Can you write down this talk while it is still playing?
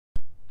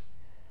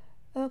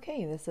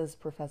Okay, this is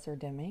Professor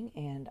Deming,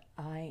 and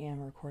I am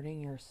recording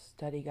your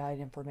study guide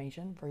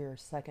information for your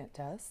second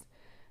test.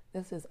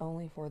 This is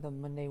only for the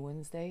Monday,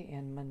 Wednesday,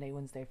 and Monday,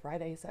 Wednesday,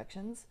 Friday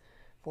sections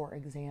for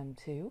exam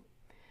 2.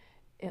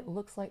 It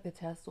looks like the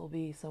test will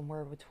be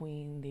somewhere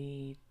between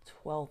the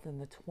 12th and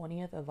the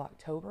 20th of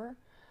October,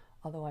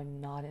 although I'm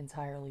not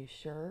entirely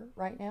sure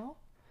right now.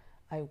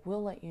 I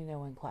will let you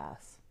know in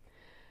class.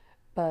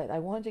 But I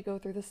wanted to go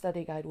through the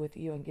study guide with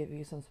you and give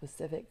you some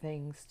specific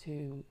things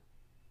to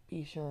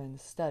be sure and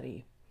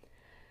study.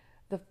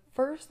 The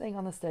first thing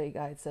on the study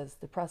guide says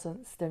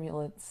depressants,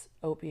 stimulants,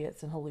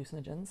 opiates, and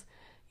hallucinogens.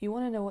 You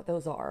want to know what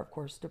those are. Of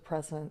course,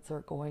 depressants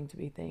are going to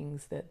be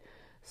things that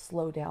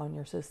slow down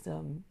your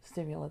system.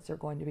 Stimulants are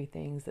going to be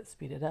things that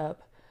speed it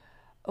up.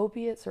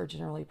 Opiates are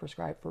generally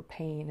prescribed for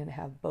pain and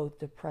have both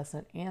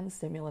depressant and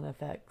stimulant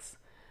effects.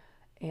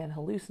 And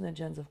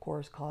hallucinogens, of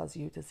course, cause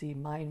you to see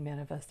mind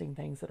manifesting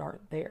things that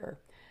aren't there.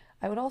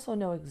 I would also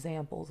know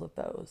examples of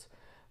those.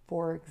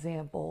 For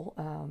example,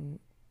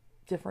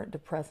 different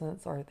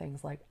depressants are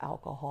things like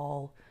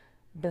alcohol,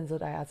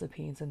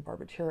 benzodiazepines, and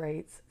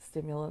barbiturates.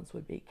 Stimulants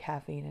would be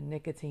caffeine and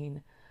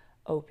nicotine.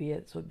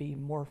 Opiates would be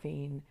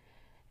morphine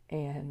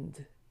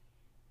and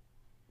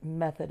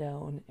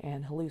methadone,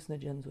 and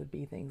hallucinogens would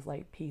be things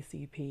like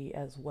PCP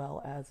as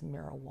well as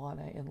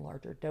marijuana in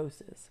larger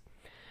doses.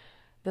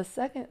 The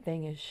second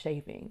thing is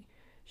shaping.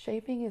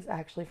 Shaping is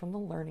actually from the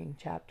learning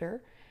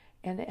chapter,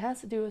 and it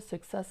has to do with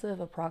successive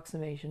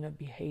approximation of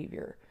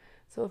behavior.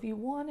 So if you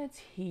want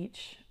to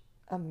teach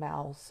a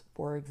mouse,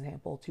 for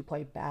example, to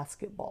play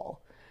basketball,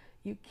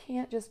 you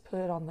can't just put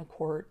it on the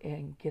court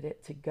and get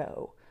it to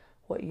go.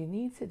 What you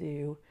need to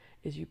do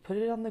is you put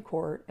it on the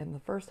court, and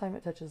the first time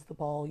it touches the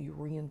ball, you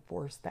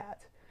reinforce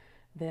that.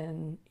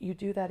 Then you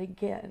do that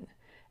again.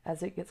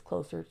 As it gets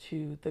closer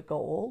to the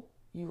goal,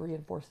 you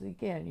reinforce it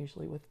again,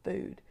 usually with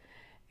food.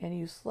 And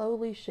you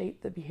slowly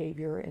shape the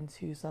behavior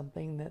into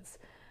something that's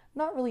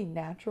not really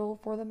natural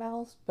for the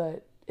mouse,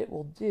 but it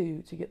will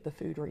do to get the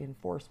food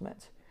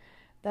reinforcement.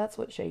 That's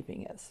what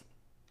shaping is.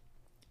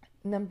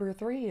 Number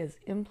 3 is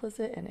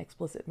implicit and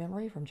explicit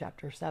memory from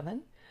chapter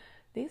 7.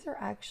 These are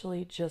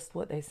actually just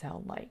what they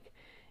sound like.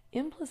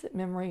 Implicit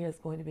memory is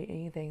going to be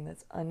anything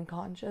that's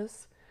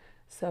unconscious.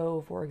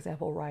 So, for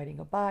example, riding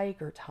a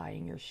bike or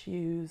tying your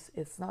shoes.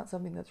 It's not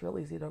something that's real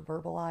easy to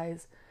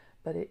verbalize,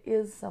 but it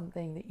is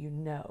something that you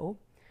know.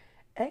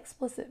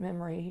 Explicit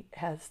memory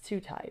has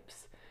two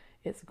types.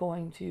 It's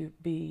going to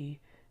be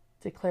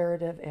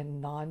declarative and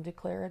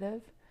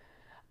non-declarative.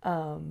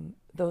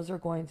 Those are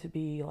going to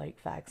be like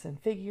facts and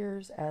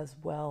figures, as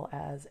well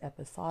as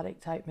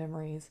episodic type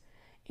memories.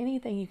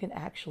 Anything you can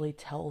actually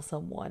tell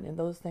someone, and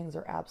those things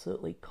are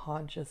absolutely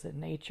conscious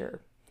in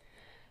nature.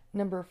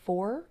 Number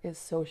 4 is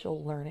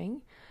social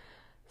learning.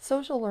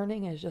 Social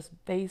learning is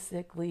just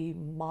basically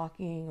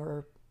mocking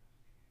or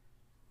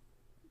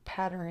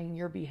patterning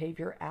your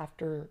behavior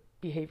after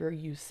behavior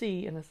you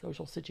see in a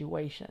social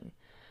situation.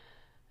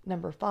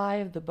 Number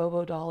 5, the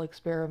Bobo doll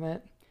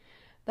experiment.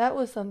 That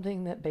was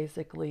something that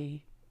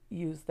basically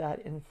used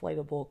that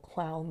inflatable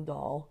clown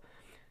doll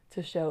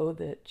to show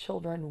that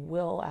children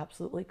will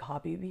absolutely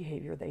copy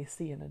behavior they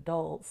see in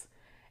adults,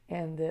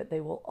 and that they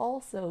will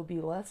also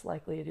be less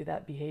likely to do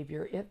that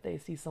behavior if they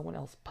see someone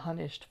else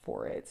punished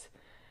for it.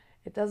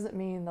 It doesn't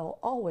mean they'll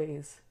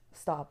always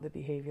stop the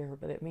behavior,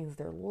 but it means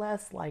they're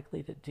less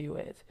likely to do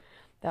it.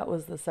 That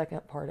was the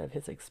second part of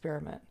his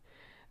experiment.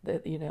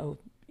 That, you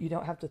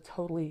don't have to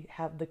totally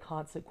have the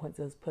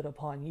consequences put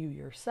upon you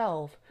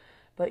yourself,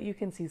 but you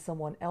can see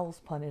someone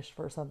else punished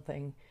for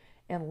something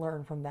and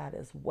learn from that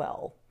as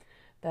well.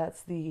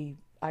 That's the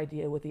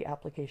idea with the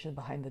application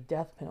behind the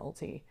death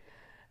penalty.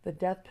 The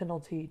death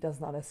penalty does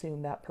not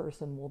assume that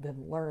person will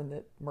then learn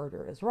that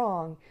murder is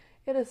wrong.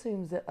 It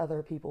assumes that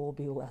other people will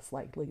be less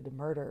likely to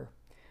murder.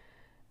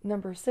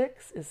 Number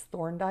 6 is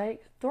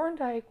Thorndike.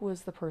 Thorndike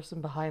was the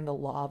person behind the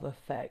law of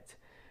effect,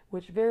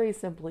 which very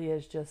simply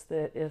is just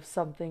that if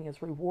something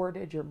is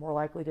rewarded, you're more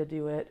likely to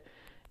do it.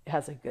 It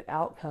has a good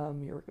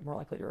outcome, you're more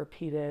likely to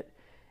repeat it.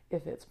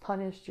 If it's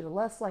punished, you're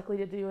less likely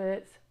to do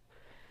it.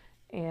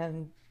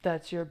 And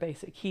that's your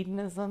basic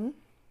hedonism.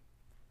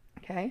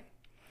 Okay.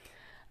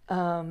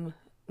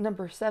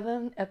 Number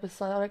 7,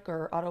 episodic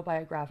or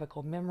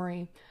autobiographical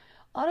memory.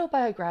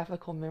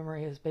 Autobiographical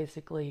memory is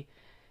basically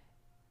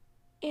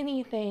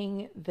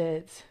anything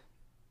that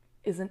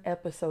is an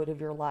episode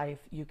of your life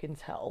you can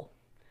tell.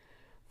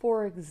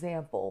 For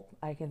example,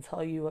 I can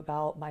tell you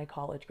about my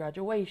college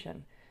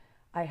graduation.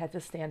 I had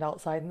to stand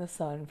outside in the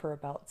sun for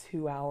about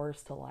 2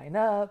 hours to line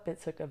up. It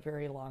took a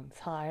very long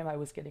time. I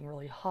was getting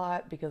really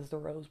hot because the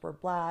rows were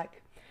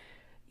black.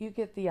 You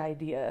get the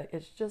idea.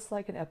 It's just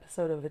like an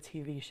episode of a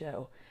TV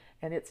show,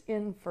 and it's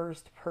in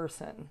first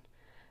person.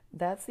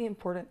 That's the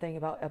important thing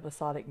about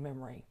episodic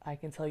memory. I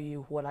can tell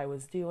you what I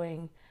was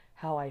doing,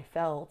 how I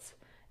felt,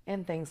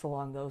 and things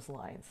along those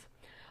lines.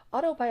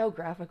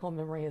 Autobiographical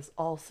memory is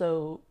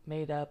also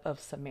made up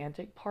of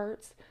semantic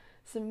parts.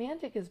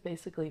 Semantic is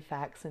basically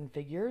facts and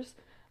figures.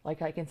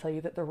 Like I can tell you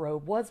that the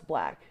robe was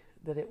black,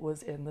 that it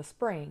was in the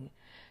spring.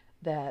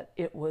 that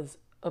it was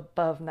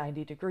above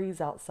 90 degrees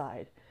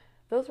outside.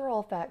 Those are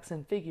all facts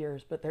and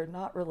figures, but they're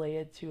not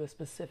related to a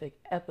specific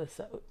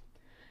episode.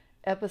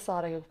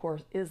 Episodic, of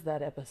course, is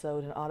that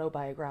episode, and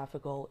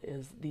autobiographical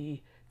is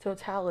the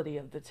totality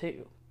of the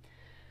two.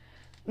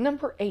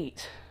 Number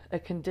 8, a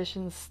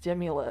conditioned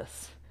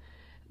stimulus.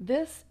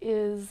 This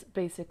is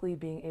basically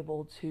being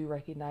able to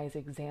recognize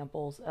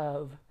examples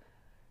of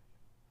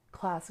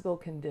classical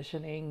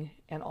conditioning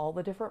and all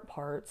the different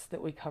parts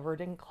that we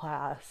covered in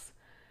class,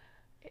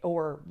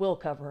 or will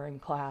cover in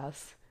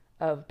class,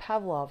 of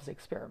Pavlov's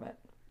experiment.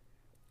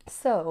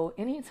 So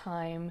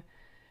anytime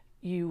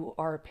you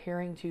are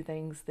pairing two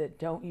things that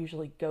don't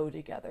usually go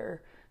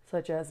together,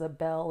 such as a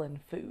bell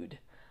and food,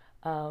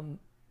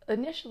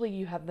 initially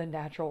you have the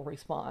natural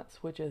response,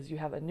 which is you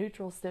have a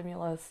neutral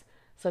stimulus,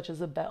 such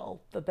as a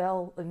bell. The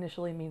bell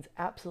initially means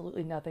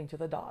absolutely nothing to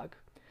the dog.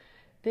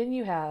 Then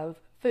you have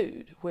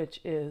food,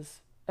 which is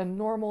a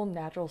normal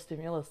natural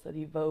stimulus that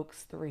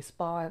evokes the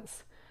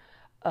response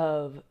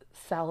of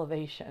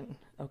salivation,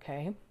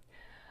 okay?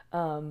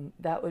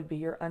 That would be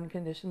your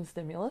unconditioned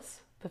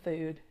stimulus, the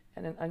food,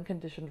 and an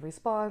unconditioned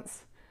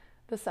response,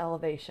 the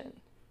salivation,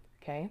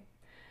 okay?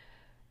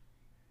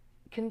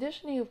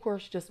 Conditioning, of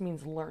course, just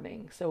means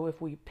learning. So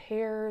if we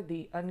pair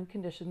the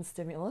unconditioned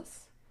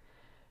stimulus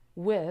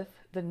with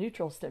the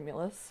neutral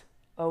stimulus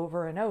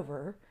over and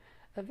over,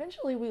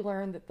 eventually we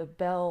learn that the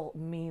bell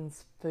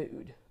means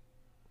food,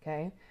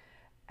 okay?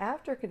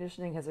 After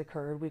conditioning has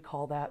occurred, we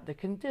call that the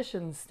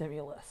conditioned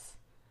stimulus.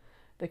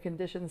 The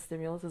conditioned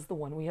stimulus is the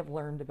one we have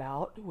learned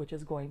about, which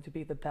is going to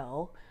be the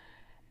bell,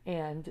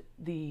 and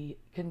the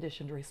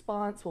conditioned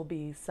response will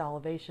be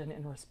salivation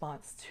in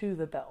response to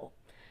the bell.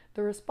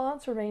 The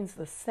response remains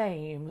the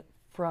same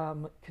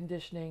from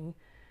conditioning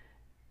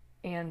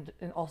and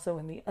also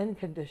in the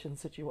unconditioned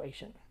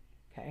situation,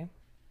 okay?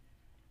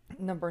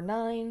 Number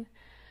 9,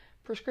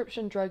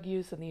 prescription drug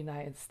use in the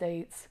United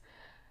States.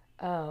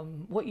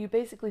 What you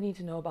basically need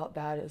to know about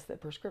that is that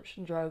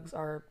prescription drugs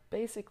are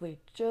basically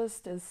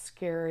just as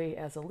scary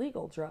as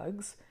illegal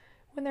drugs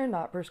when they're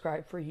not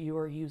prescribed for you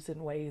or used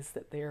in ways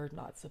that they're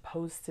not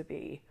supposed to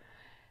be.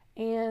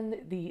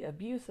 And the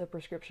abuse of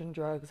prescription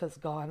drugs has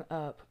gone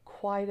up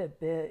quite a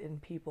bit in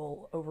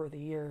people over the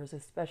years,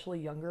 especially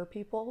younger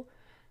people.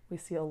 We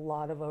see a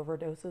lot of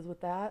overdoses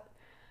with that.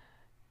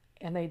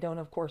 And they don't,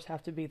 of course,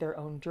 have to be their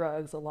own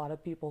drugs. A lot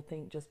of people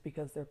think just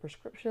because they're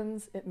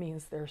prescriptions, it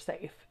means they're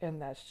safe,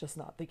 and that's just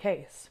not the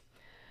case.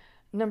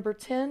 Number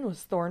 10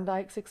 was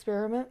Thorndike's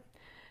experiment.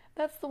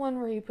 That's the one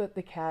where he put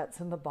the cats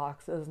in the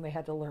boxes and they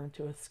had to learn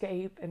to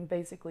escape, and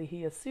basically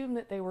he assumed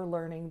that they were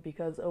learning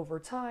because over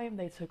time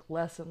they took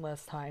less and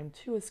less time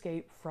to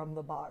escape from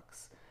the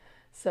box.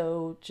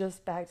 So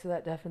just back to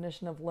that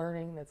definition of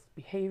learning that's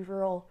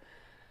behavioral,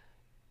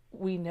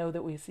 we know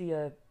that we see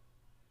a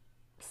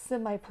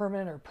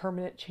semi-permanent or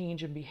permanent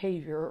change in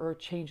behavior, or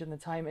change in the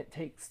time it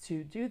takes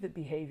to do the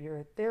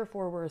behavior.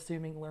 Therefore, we're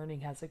assuming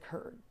learning has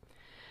occurred.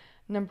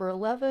 Number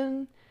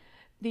 11,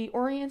 the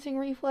orienting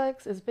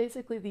reflex is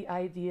basically the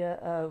idea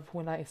of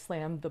when I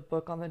slammed the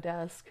book on the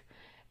desk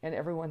and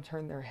everyone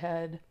turned their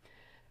head.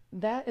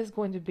 That is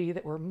going to be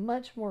that we're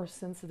much more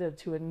sensitive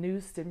to a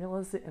new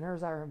stimulus that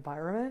enters our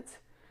environment,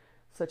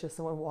 such as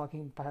someone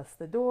walking past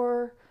the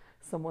door,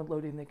 someone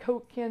loading the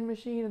Coke can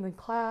machine in the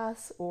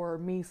class, or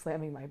me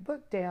slamming my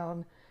book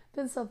down,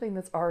 than something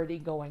that's already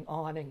going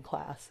on in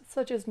class,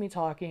 such as me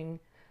talking,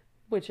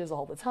 which is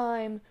all the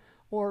time,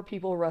 or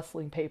people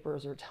rustling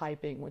papers or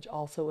typing, which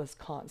also is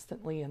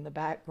constantly in the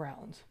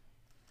background.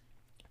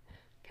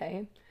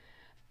 Okay.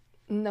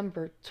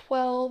 Number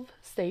 12,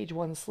 stage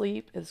 1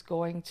 sleep, is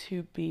going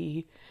to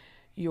be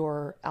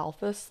your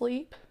alpha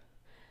sleep.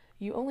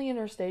 You only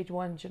enter stage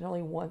 1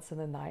 generally once in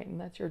the night, and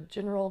that's your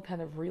general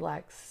kind of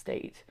relaxed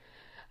state.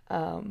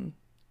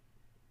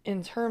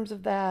 In terms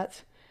of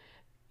that,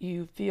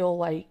 you feel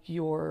like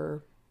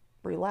you're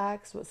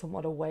relaxed but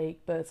somewhat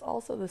awake, but it's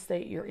also the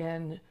state you're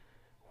in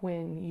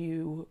when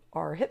you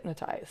are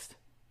hypnotized,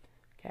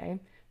 okay?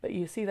 But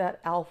you see that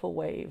alpha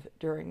wave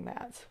during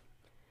that.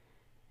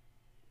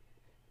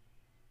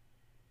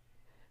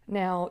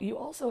 Now, you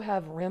also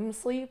have REM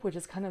sleep, which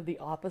is kind of the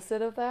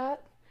opposite of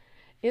that.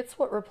 It's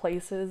what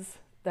replaces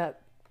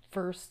that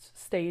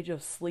first stage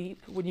of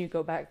sleep when you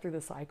go back through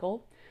the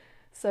cycle.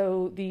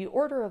 So the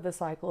order of the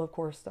cycle, of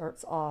course,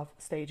 starts off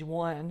stage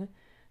 1,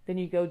 then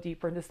you go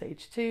deeper into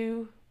stage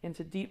 2,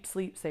 into deep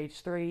sleep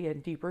stage 3,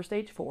 and deeper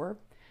stage 4.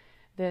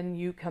 Then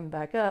you come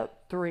back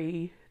up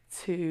 3,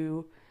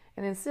 2,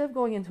 and instead of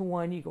going into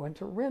 1, you go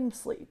into REM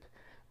sleep.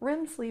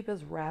 REM sleep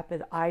is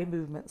rapid eye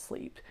movement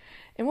sleep.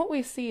 And what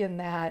we see in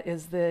that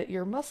is that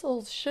your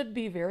muscles should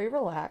be very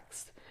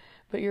relaxed,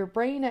 but your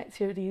brain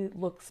activity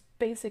looks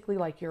basically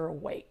like you're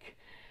awake.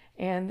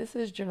 And this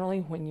is generally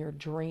when you're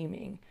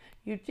dreaming.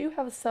 You do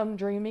have some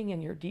dreaming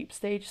in your deep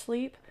stage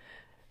sleep,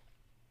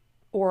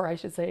 or I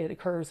should say it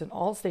occurs in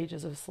all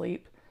stages of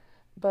sleep,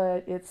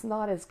 but it's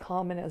not as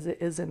common as it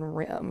is in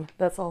REM.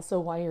 That's also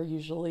why you're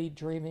usually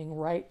dreaming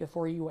right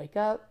before you wake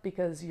up,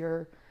 because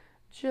you're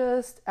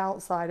just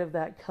outside of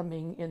that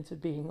coming into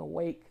being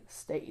awake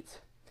state.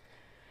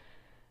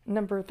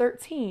 Number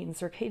 13,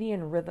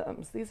 circadian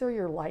rhythms. These are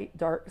your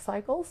light-dark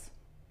cycles.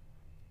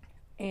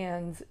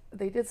 And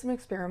they did some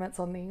experiments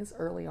on these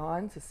early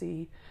on to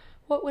see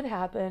what would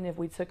happen if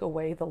we took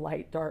away the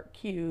light-dark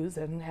cues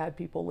and had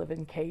people live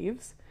in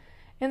caves.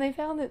 And they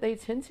found that they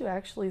tend to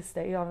actually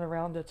stay on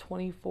around a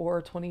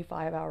 24,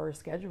 25-hour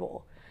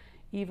schedule,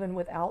 even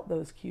without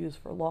those cues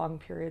for long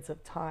periods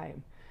of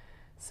time.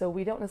 So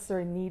we don't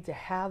necessarily need to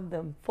have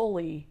them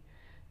fully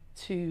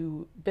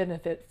to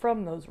benefit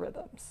from those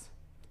rhythms.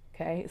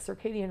 Okay,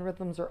 circadian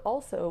rhythms are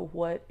also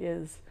what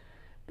is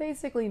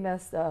basically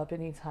messed up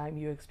anytime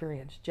you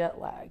experience jet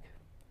lag.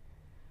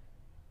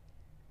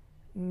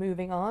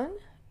 Moving on,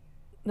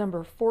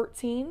 number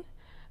 14,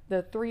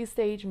 the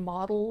three-stage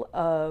model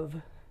of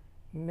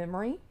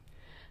memory.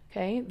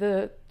 Okay,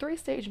 the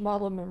three-stage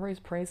model of memory is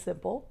pretty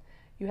simple.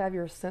 You have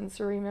your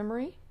sensory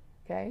memory,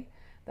 okay?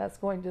 That's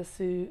going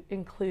to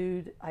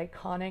include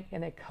iconic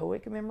and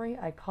echoic memory,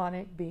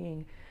 iconic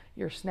being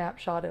your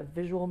snapshot of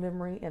visual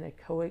memory and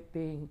echoic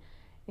being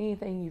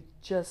anything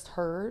you've just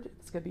heard.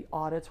 It's going to be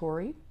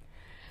auditory.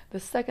 The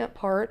second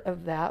part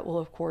of that will,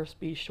 of course,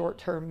 be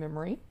short-term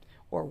memory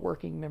or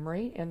working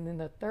memory. And then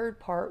the third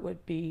part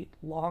would be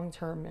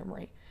long-term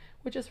memory,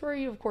 which is where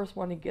you, of course,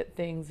 want to get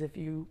things if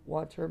you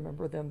want to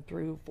remember them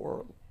through,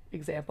 for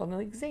example, an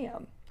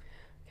exam.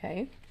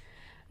 Okay.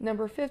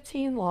 Number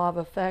 15, law of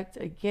effect.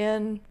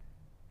 Again,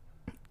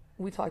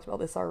 we talked about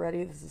this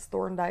already. This is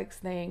Thorndike's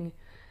thing.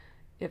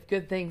 If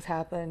good things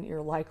happen,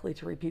 you're likely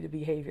to repeat a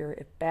behavior.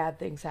 If bad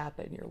things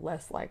happen, you're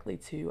less likely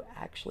to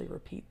actually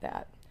repeat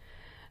that.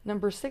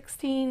 Number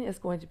 16 is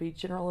going to be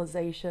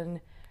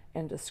generalization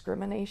and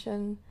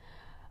discrimination.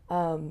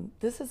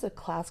 This is a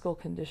classical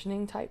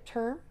conditioning type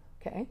term,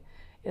 okay?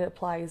 It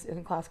applies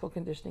in classical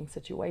conditioning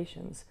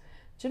situations.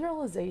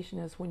 Generalization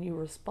is when you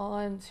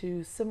respond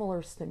to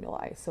similar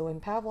stimuli. So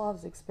in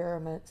Pavlov's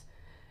experiment,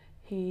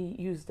 he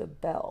used a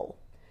bell.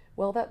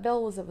 Well, that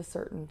bell was of a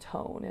certain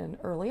tone, and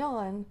early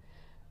on,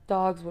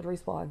 dogs would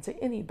respond to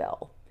any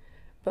bell.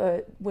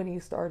 But when he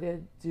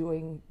started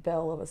doing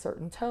bell of a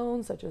certain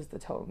tone, such as the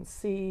tone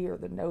C or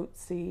the note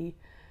C,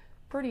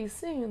 pretty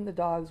soon the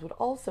dogs would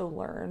also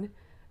learn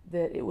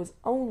that it was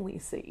only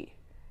C,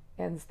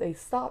 and they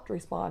stopped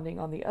responding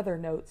on the other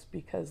notes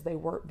because they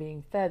weren't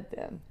being fed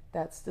then.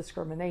 That's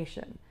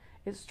discrimination.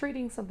 It's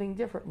treating something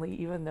differently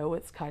even though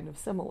it's kind of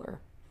similar.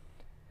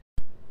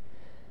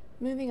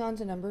 Moving on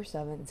to number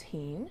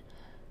 17,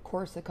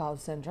 Korsakoff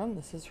syndrome.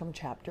 This is from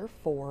chapter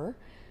 4.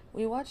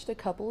 We watched a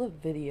couple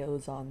of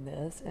videos on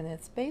this, and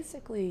it's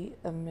basically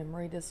a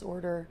memory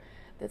disorder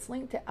that's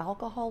linked to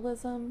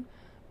alcoholism,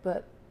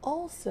 but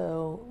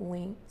also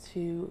linked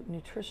to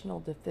nutritional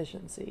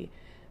deficiency,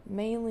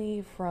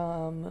 mainly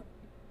from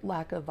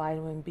lack of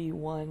vitamin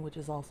B1, which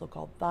is also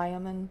called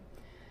thiamine.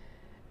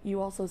 You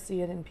also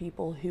see it in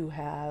people who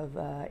have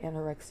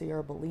anorexia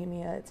or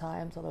bulimia at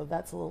times, although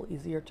that's a little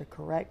easier to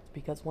correct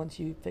because once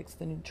you fix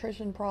the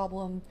nutrition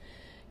problem,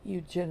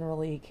 you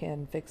generally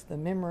can fix the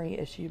memory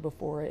issue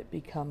before it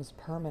becomes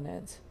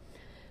permanent.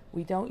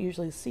 We don't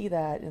usually see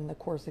that in the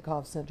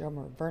Korsakoff syndrome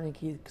or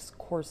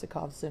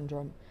Wernicke-Korsakoff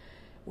syndrome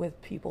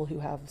with people who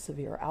have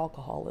severe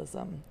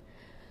alcoholism.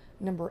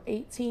 Number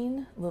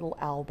 18, Little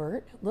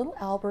Albert. Little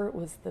Albert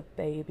was the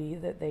baby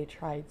that they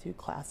tried to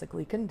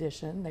classically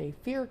condition. They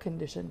fear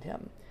conditioned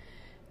him.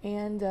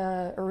 And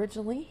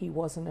originally, he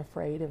wasn't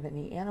afraid of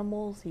any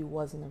animals. He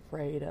wasn't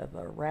afraid of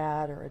a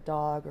rat or a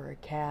dog or a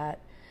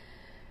cat.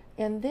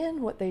 And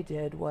then what they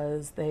did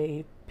was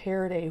they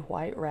paired a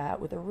white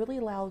rat with a really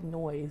loud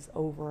noise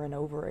over and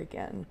over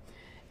again.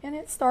 And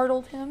it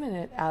startled him and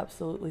it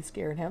absolutely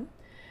scared him.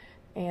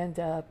 And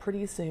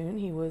pretty soon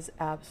he was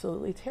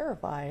absolutely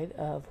terrified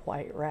of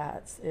white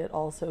rats. It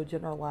also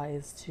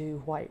generalized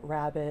to white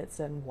rabbits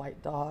and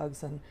white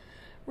dogs and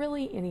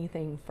really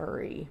anything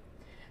furry.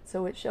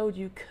 So it showed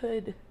you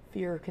could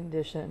fear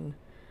condition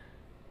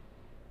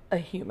a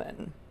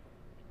human.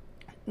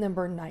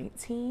 Number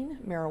 19,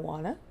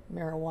 marijuana.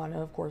 Marijuana,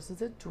 of course,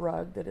 is a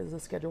drug that is a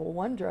Schedule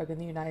I drug in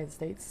the United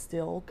States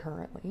still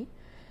currently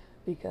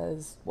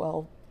because,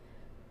 well,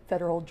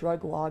 federal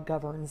drug law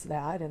governs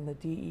that, and the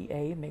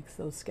DEA makes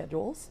those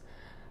schedules.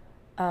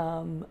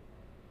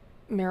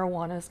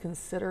 Marijuana is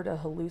considered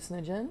a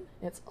hallucinogen.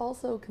 It's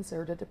also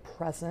considered a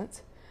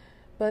depressant,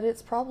 but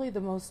it's probably the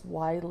most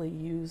widely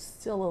used,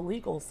 still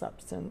illegal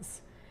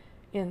substance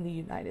in the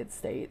United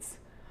States.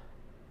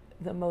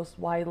 The most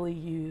widely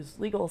used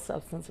legal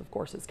substance, of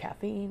course, is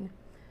caffeine.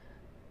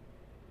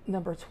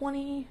 Number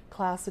 20,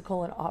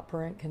 classical and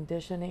operant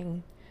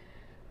conditioning.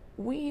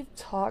 We've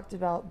talked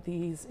about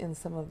these in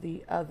some of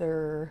the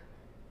other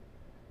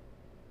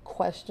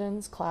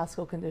questions.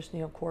 Classical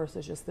conditioning, of course,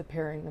 is just the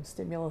pairing of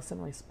stimulus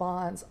and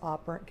response.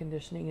 Operant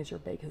conditioning is your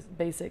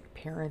basic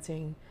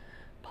parenting,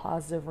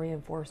 positive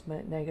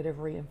reinforcement, negative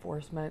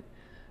reinforcement,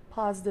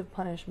 positive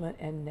punishment,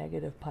 and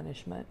negative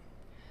punishment.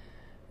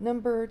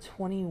 Number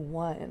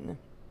 21,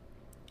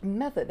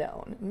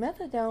 methadone.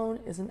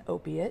 Methadone is an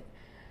opiate.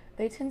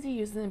 They tend to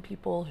use it in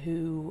people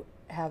who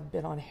have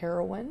been on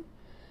heroin.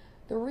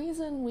 The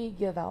reason we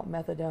give out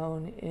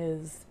methadone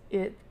is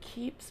it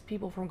keeps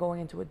people from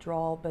going into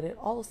withdrawal, but it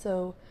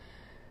also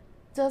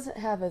doesn't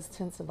have as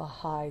tense of a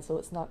high, so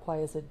it's not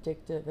quite as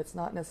addictive. It's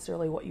not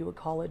necessarily what you would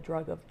call a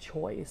drug of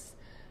choice,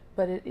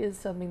 but it is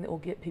something that will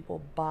get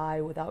people by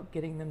without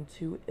getting them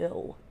too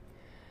ill.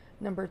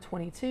 Number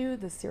 22,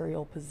 the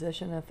serial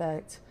position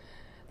effect.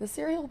 The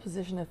serial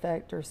position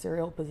effect or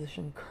serial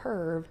position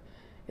curve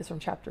is from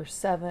chapter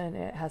 7.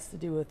 It has to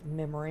do with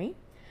memory.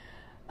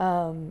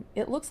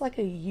 It looks like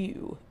a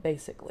U,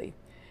 basically.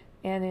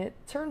 And it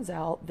turns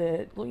out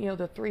that,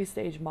 the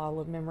 3-stage model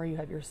of memory, you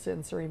have your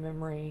sensory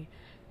memory,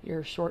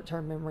 your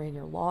short-term memory, and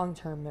your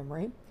long-term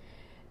memory.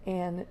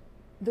 And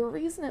the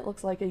reason it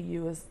looks like a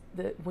U is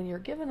that when you're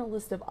given a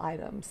list of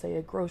items, say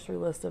a grocery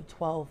list of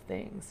 12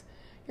 things,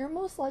 you're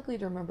most likely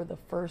to remember the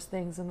first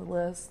things in the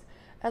list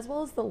as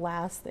well as the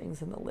last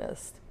things in the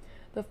list.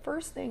 The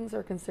first things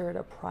are considered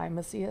a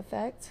primacy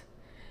effect,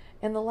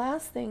 and the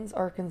last things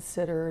are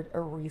considered a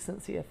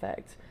recency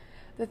effect.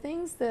 The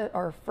things that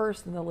are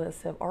first in the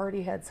list have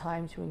already had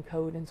time to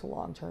encode into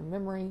long-term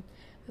memory.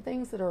 The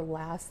things that are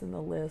last in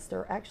the list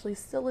are actually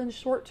still in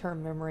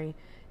short-term memory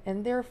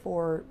and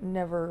therefore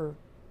never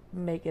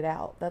make it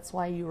out. That's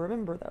why you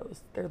remember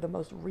those. They're the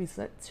most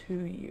recent to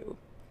you.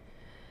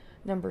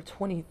 Number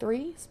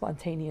 23,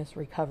 spontaneous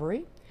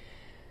recovery.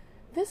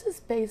 This is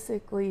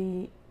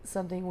basically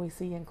something we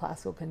see in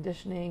classical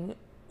conditioning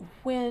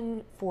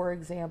when, for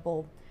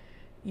example,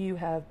 you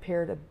have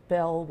paired a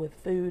bell with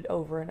food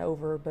over and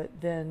over, but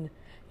then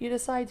you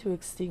decide to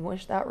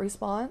extinguish that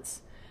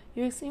response.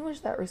 You extinguish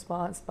that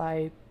response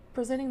by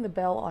presenting the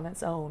bell on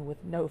its own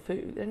with no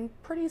food, and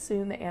pretty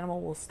soon the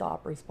animal will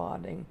stop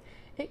responding.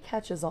 It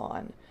catches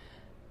on.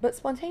 But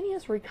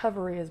spontaneous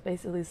recovery is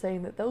basically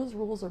saying that those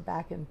rules are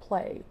back in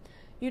play.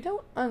 You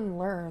don't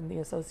unlearn the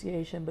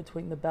association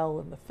between the bell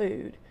and the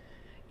food.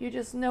 You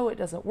just know it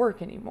doesn't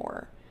work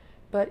anymore.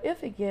 But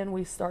if again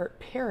we start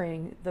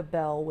pairing the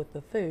bell with the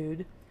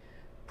food,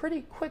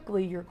 pretty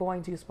quickly you're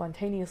going to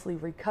spontaneously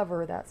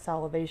recover that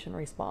salivation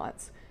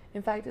response.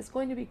 In fact, it's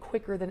going to be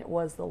quicker than it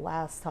was the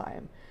last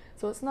time.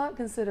 So it's not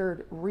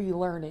considered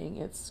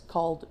relearning, it's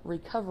called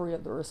recovery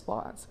of the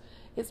response.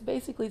 It's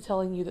basically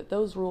telling you that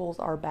those rules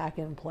are back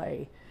in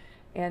play,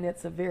 and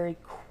it's a very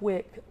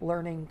quick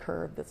learning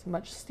curve that's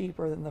much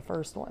steeper than the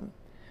first one.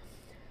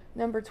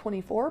 Number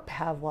 24,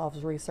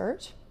 Pavlov's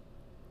research.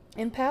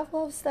 In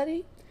Pavlov's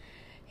study,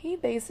 he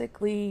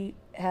basically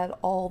had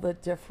all the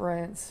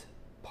different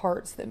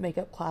parts that make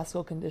up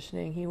classical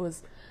conditioning. He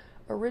was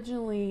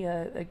originally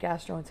a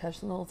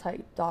gastrointestinal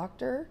type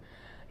doctor.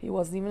 He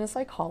wasn't even a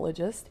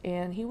psychologist,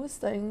 and he was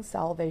studying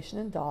salivation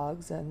in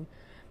dogs and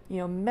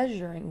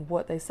measuring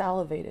what they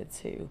salivated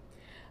to.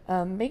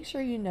 Make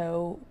sure you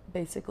know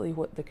basically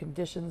what the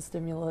conditioned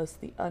stimulus,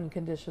 the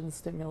unconditioned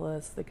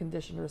stimulus, the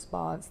conditioned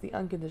response, the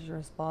unconditioned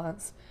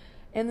response,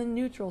 and the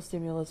neutral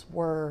stimulus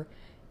were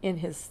in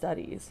his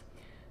studies.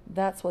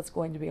 That's what's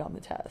going to be on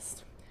the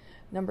test.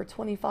 Number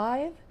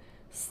 25,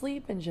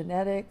 sleep and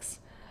genetics.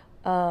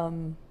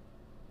 It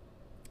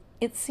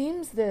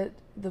seems that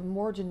the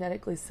more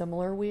genetically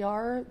similar we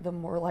are, the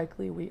more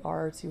likely we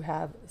are to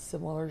have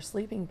similar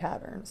sleeping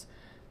patterns.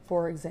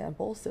 For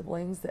example,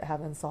 siblings that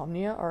have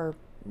insomnia are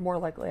more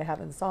likely to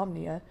have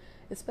insomnia,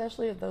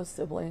 especially if those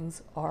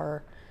siblings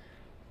are,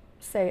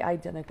 say,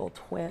 identical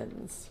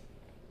twins.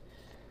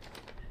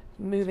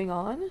 Moving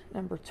on,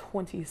 number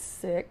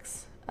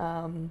 26.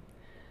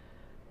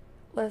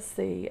 Let's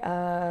see.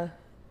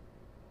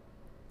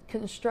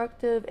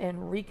 Constructive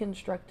and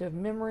reconstructive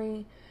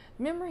memory.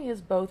 Memory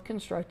is both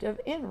constructive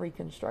and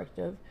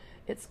reconstructive.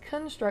 It's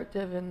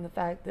constructive in the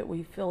fact that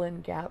we fill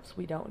in gaps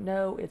we don't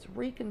know. It's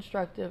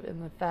reconstructive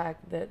in the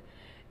fact that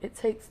it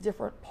takes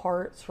different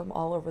parts from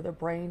all over the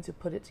brain to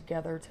put it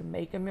together to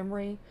make a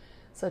memory,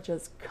 such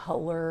as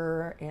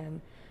color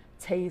and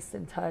taste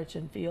and touch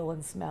and feel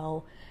and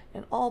smell,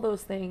 and all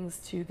those things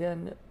to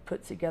then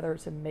put together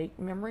to make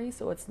memory.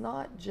 So it's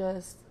not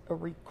just a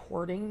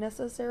recording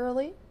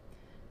necessarily.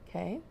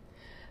 Okay.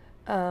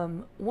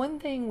 One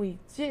thing we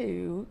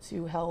do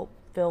to help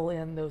fill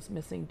in those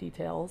missing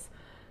details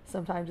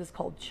sometimes is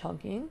called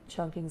chunking.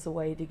 Chunking is a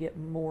way to get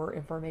more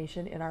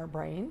information in our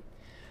brain.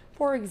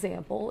 For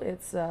example,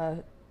 it's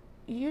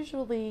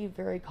usually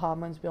very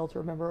common to be able to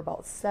remember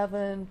about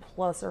 7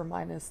 plus or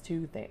minus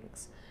 2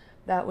 things.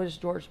 That was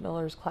George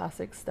Miller's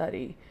classic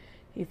study.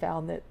 He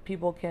found that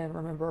people can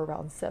remember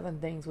around 7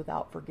 things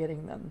without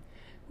forgetting them,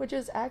 which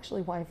is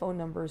actually why phone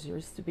numbers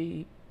used to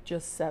be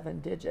just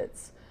 7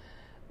 digits.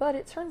 But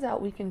it turns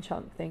out we can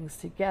chunk things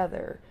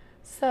together.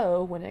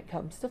 So when it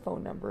comes to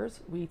phone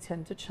numbers, we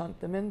tend to chunk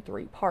them in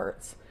 3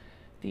 parts: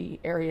 the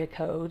area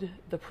code,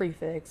 the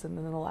prefix, and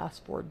then the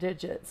last 4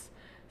 digits.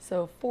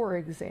 So for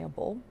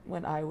example,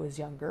 when I was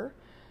younger,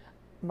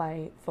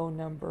 my phone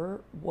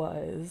number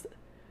was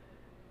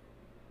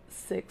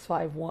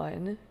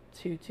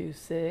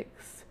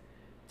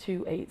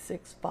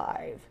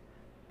 651-226-2865.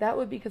 That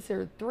would be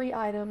considered 3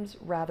 items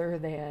rather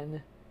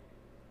than,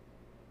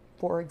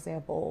 for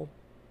example,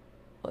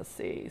 let's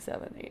see,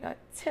 7, 8, 9,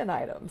 10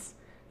 items.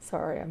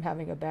 Sorry, I'm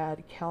having a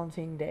bad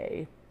counting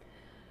day.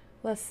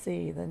 Let's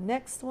see, the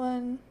next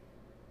one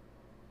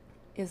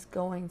is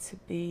going to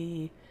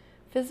be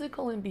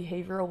physical and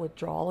behavioral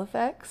withdrawal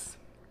effects.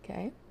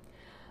 Okay.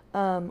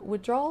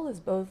 Withdrawal is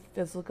both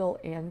physical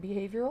and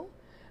behavioral.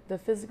 The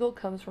physical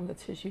comes from the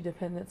tissue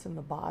dependence in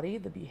the body.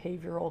 The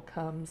behavioral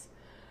comes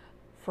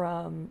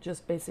from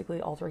just basically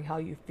altering how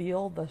you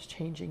feel, thus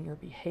changing your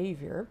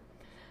behavior.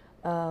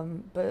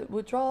 But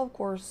withdrawal, of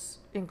course,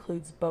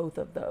 includes both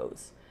of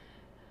those.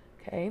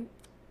 Okay,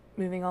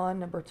 moving on,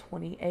 number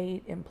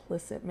 28,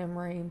 implicit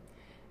memory.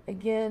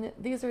 Again,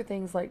 these are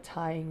things like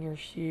tying your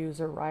shoes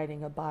or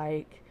riding a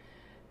bike.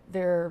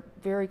 They're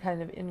very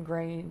kind of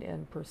ingrained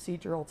in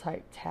procedural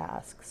type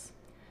tasks.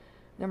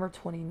 Number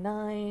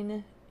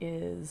 29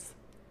 is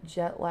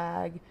jet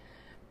lag.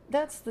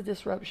 That's the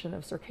disruption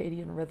of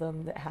circadian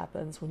rhythm that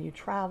happens when you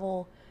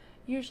travel,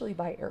 usually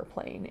by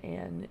airplane,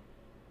 and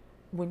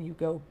when you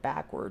go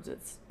backwards,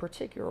 it's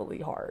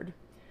particularly hard.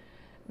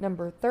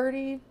 Number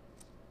 30,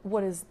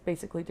 what is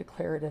basically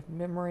declarative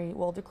memory?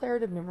 Well,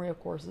 declarative memory,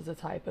 of course, is a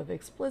type of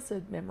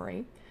explicit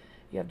memory.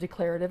 You have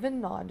declarative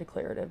and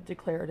non-declarative.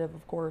 Declarative,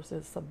 of course,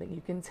 is something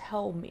you can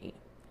tell me,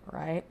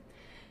 right?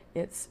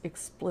 It's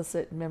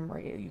explicit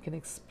memory. You can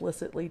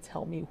explicitly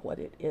tell me what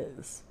it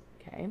is,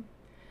 okay?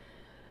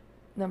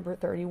 Number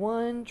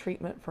 31,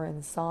 treatment for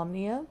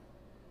insomnia.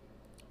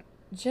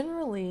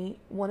 Generally,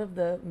 one of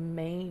the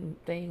main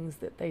things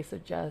that they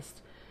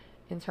suggest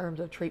in terms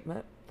of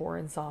treatment for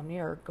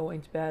insomnia are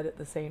going to bed at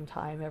the same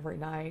time every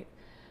night,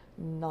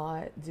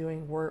 not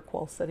doing work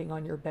while sitting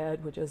on your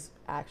bed, which is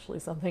actually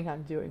something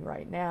I'm doing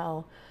right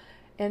now.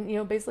 And,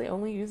 basically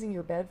only using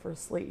your bed for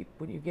sleep.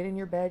 When you get in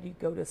your bed, you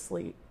go to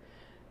sleep.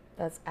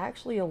 That's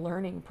actually a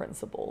learning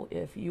principle.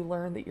 If you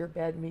learn that your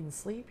bed means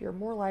sleep, you're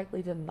more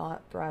likely to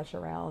not thrash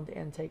around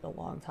and take a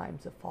long time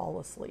to fall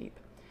asleep.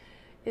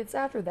 It's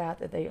after that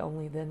that they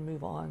only then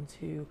move on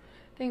to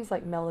things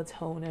like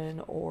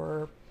melatonin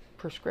or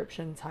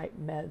prescription type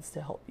meds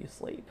to help you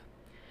sleep.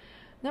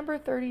 Number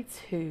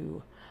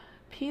 32,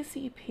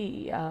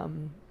 PCP, of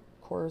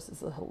course,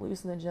 is a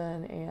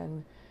hallucinogen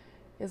and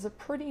is a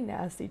pretty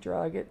nasty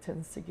drug. It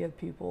tends to give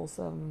people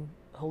some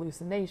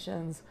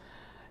hallucinations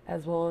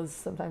as well as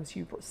sometimes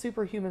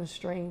superhuman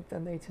strength,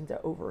 and they tend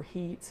to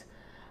overheat.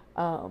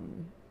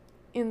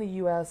 In the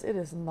US, it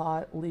is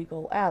not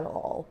legal at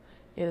all.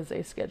 It is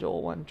a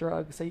Schedule I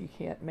drug, so you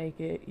can't make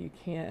it, you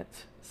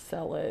can't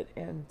sell it,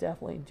 and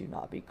definitely do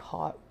not be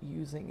caught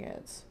using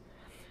it.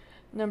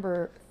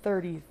 Number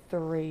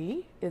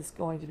 33 is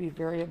going to be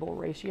variable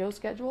ratio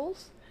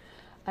schedules.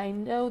 I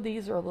know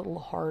these are a little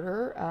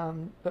harder,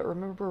 but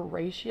remember,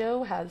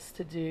 ratio has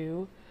to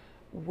do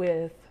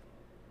with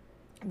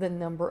the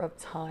number of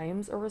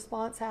times a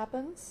response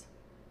happens,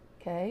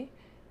 okay?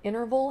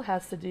 Interval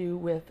has to do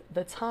with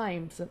the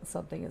time since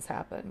something has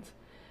happened.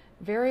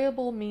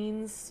 Variable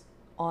means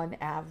on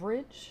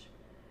average.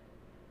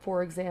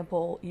 For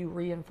example, you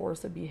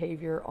reinforce a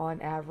behavior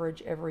on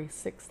average every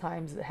 6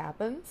 times it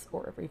happens,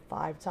 or every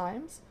 5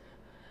 times.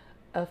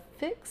 A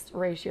fixed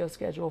ratio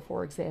schedule,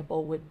 for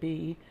example, would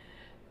be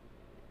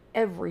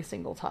every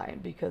single time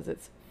because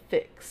it's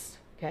fixed.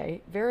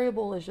 Okay,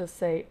 variable is just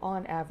say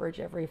on average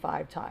every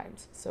 5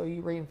 times. So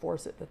you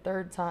reinforce it the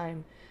 3rd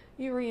time,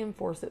 you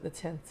reinforce it the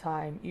 10th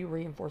time, you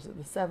reinforce it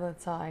the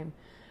 7th time,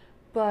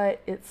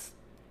 but it's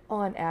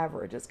on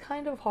average. It's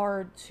kind of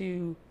hard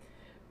to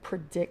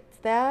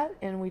predict that,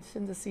 and we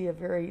tend to see a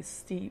very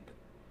steep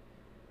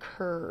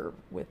curve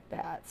with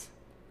that.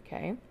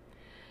 Okay,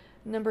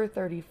 number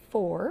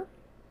 34,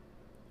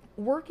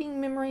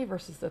 working memory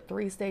versus the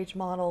 3-stage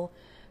model.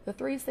 The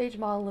 3-stage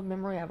model of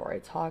memory I've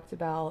already talked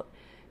about.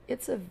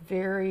 It's a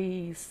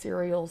very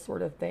serial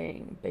sort of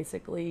thing,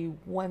 basically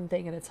one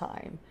thing at a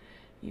time.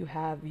 You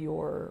have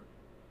your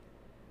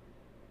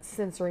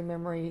sensory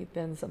memory,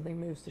 then something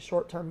moves to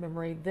short-term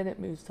memory, then it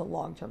moves to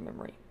long-term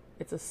memory.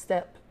 It's a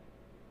step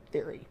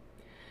theory.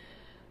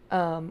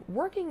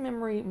 Working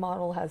memory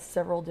model has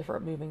several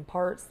different moving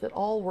parts that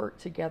all work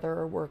together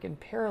or work in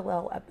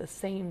parallel at the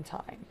same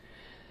time.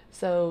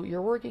 So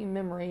your working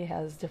memory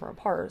has different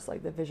parts,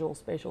 like the visual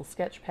spatial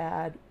sketch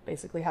pad,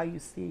 basically how you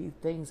see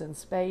things in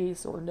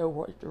space or know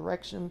what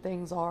direction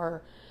things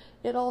are.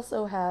 It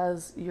also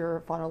has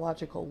your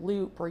phonological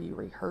loop where you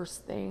rehearse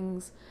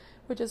things,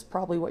 which is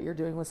probably what you're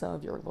doing with some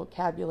of your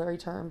vocabulary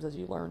terms as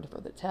you learned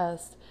for the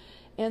test.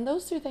 And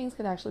those two things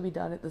can actually be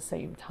done at the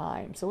same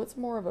time. So it's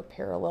more of a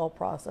parallel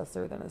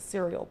processor than a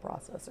serial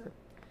processor.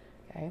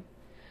 Okay.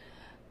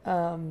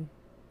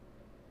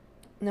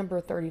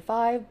 Number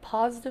 35,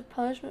 positive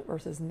punishment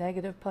versus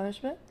negative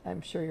punishment.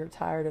 I'm sure you're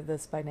tired of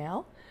this by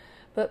now.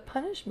 But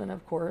punishment,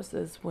 of course,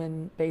 is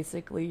when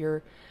basically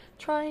you're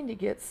trying to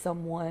get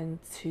someone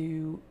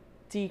to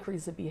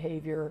decrease a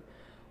behavior,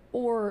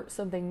 or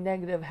something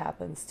negative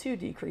happens to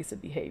decrease a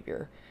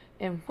behavior.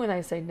 And when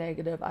I say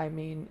negative, I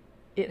mean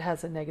it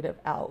has a negative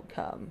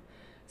outcome.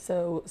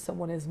 So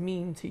someone is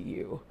mean to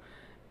you,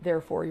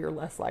 therefore you're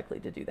less likely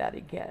to do that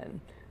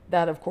again.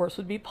 That, of course,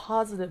 would be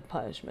positive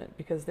punishment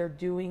because they're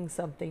doing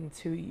something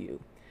to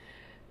you.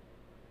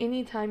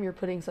 anytime you're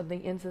putting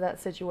something into that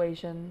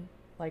situation,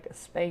 like a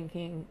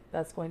spanking,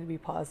 that's going to be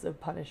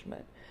positive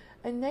punishment.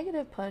 A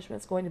negative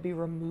punishment is going to be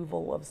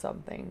removal of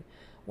something.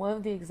 One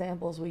of the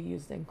examples we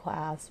used in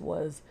class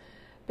was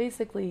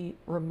basically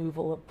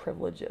removal of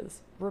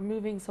privileges,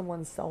 removing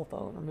someone's cell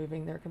phone,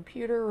 removing their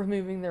computer,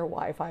 removing their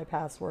Wi-Fi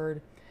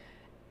password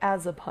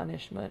as a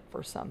punishment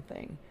for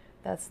something.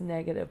 That's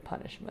negative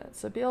punishment.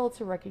 So be able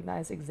to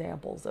recognize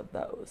examples of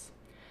those.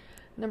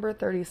 Number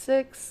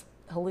 36,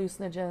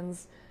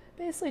 hallucinogens.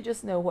 Basically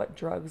just know what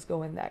drugs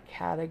go in that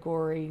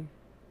category.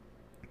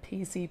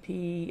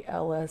 PCP,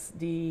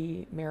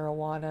 LSD,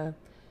 marijuana,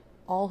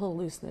 all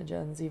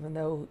hallucinogens, even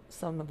though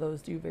some of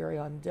those do vary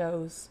on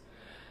dose.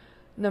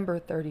 Number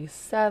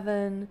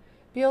 37,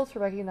 be able to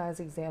recognize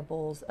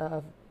examples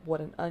of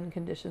what an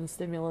unconditioned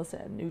stimulus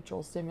and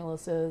neutral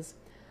stimulus is.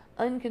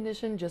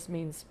 Unconditioned just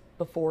means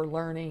before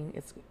learning.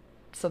 It's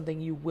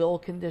something you will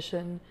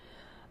condition.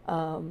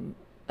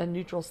 A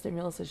neutral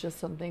stimulus is just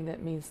something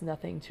that means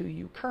nothing to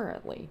you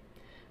currently.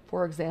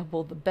 For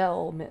example, the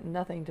bell meant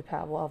nothing to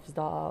Pavlov's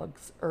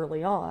dogs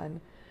early on,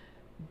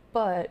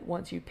 but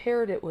once you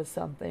paired it with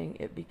something,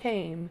 it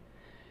became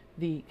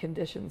the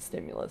conditioned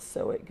stimulus.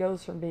 So it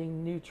goes from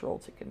being neutral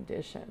to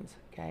conditioned,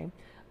 okay?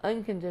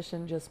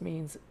 Unconditioned just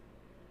means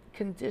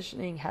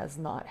conditioning has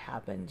not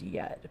happened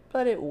yet,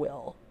 but it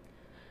will,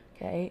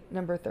 okay?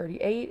 Number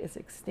 38 is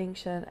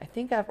extinction. I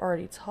think I've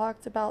already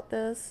talked about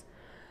this,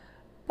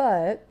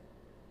 but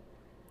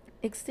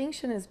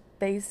extinction is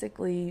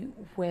basically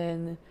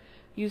when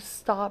you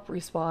stop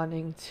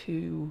responding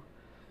to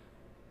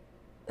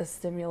a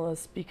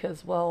stimulus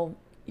because, well,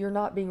 you're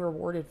not being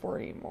rewarded for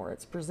it anymore.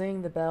 It's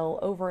presenting the bell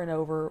over and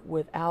over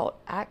without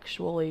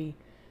actually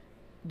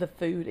the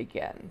food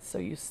again. So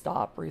you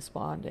stop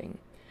responding.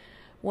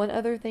 One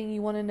other thing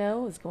you want to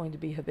know is going to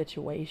be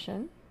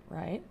habituation,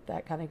 right?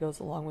 That kind of goes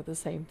along with the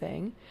same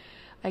thing.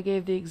 I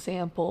gave the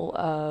example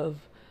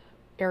of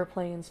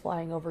airplanes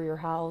flying over your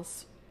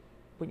house.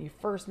 When you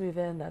first move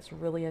in, that's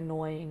really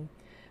annoying.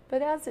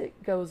 But as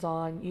it goes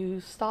on, you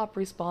stop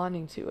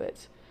responding to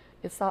it.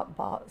 It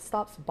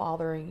stops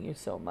bothering you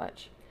so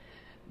much.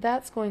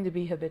 That's going to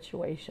be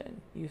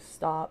habituation. You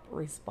stop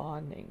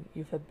responding.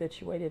 You've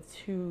habituated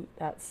to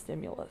that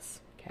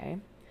stimulus, okay?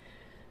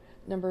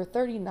 Number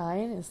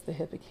 39 is the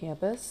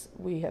hippocampus.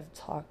 We have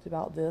talked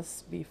about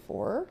this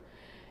before,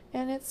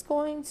 and it's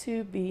going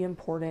to be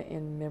important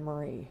in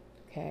memory,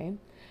 okay?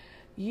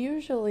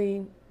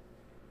 Usually,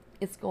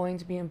 it's going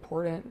to be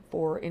important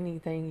for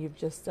anything you've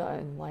just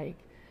done, like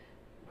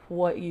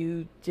what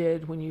you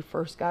did when you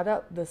first got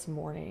up this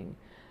morning,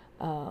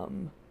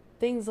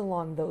 things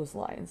along those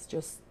lines,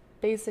 just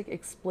basic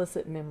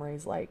explicit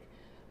memories like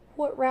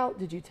what route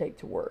did you take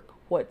to work,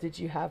 what did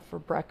you have for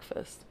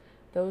breakfast,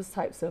 those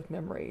types of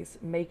memories,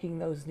 making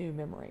those new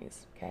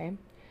memories, okay?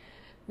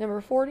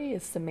 Number 40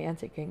 is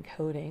semantic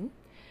encoding,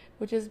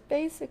 which is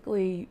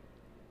basically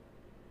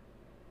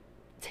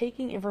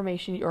taking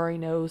information you already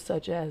know,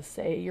 such as,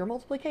 say, your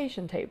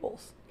multiplication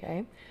tables,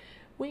 okay?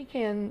 We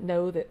can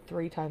know that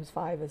 3 times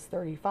 5 is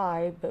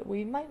 35, but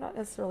we might not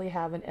necessarily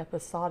have an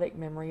episodic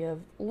memory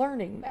of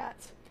learning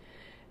that.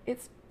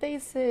 It's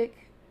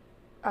basic,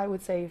 I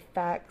would say,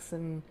 facts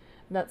and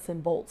nuts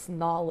and bolts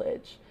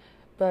knowledge,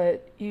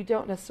 but you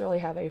don't necessarily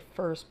have a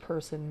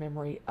first-person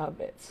memory of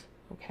it,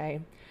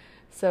 okay?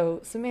 So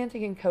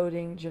semantic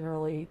encoding,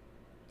 generally,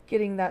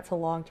 getting that to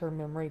long-term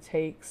memory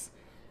takes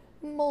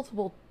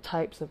multiple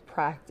types of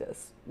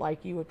practice,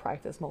 like you would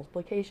practice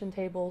multiplication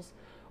tables,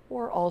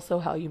 or also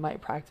how you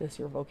might practice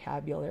your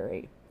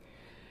vocabulary.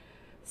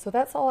 So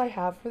that's all I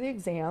have for the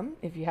exam.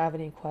 If you have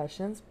any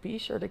questions, be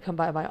sure to come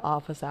by my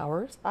office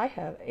hours. I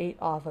have 8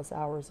 office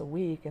hours a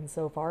week, and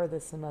so far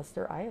this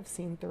semester I have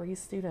seen 3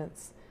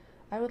 students.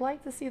 I would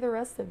like to see the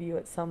rest of you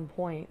at some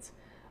point.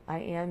 I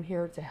am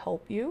here to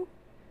help you,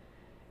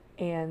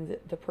 and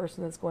the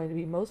person that's going to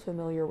be most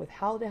familiar with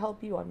how to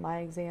help you on my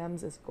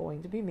exams is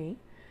going to be me.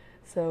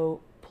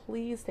 So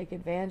please take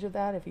advantage of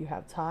that if you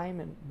have time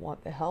and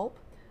want the help.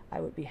 I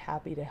would be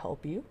happy to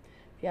help you.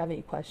 If you have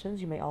any questions,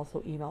 you may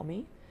also email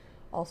me.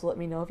 Also, let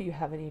me know if you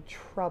have any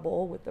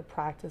trouble with the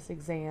practice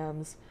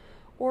exams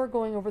or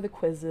going over the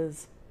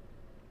quizzes,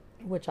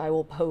 which I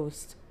will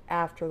post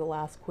after the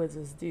last quiz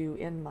is due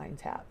in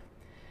MindTap.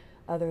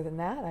 Other than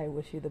that, I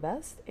wish you the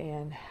best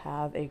and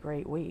have a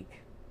great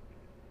week.